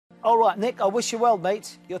All right, Nick, I wish you well,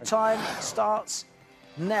 mate. Your time starts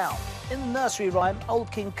now. In the nursery rhyme,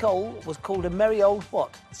 Old King Cole was called a merry old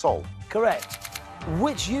what? Soul. Correct.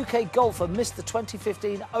 Which UK golfer missed the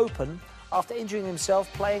 2015 Open after injuring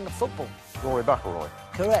himself playing football? Rory McIlroy.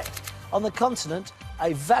 Correct. On the continent,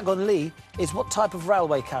 a wagon lit is what type of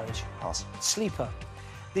railway carriage? Pass. Sleeper.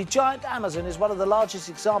 The giant Amazon is one of the largest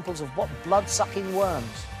examples of what blood-sucking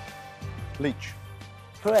worms? Leech.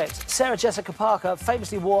 Correct. Sarah Jessica Parker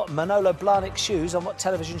famously wore Manolo Blahnik shoes on what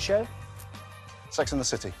television show? Sex and the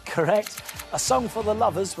City. Correct. A Song for the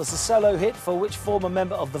Lovers was the solo hit for which former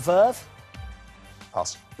member of The Verve?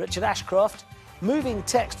 Pass. Richard Ashcroft. Moving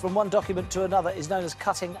text from one document to another is known as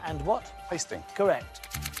cutting and what? Pasting. Correct.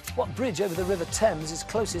 What bridge over the River Thames is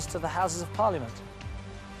closest to the Houses of Parliament?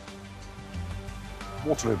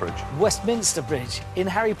 Waterloo Bridge. Westminster Bridge. In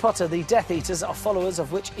Harry Potter, the Death Eaters are followers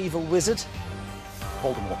of which evil wizard?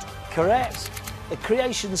 Voldemort. Correct. The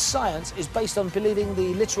creation science is based on believing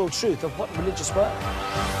the literal truth of what religious work?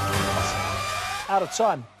 Out of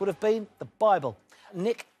time. Would have been the Bible.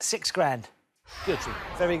 Nick, £6 grand. Good.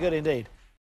 Very good indeed.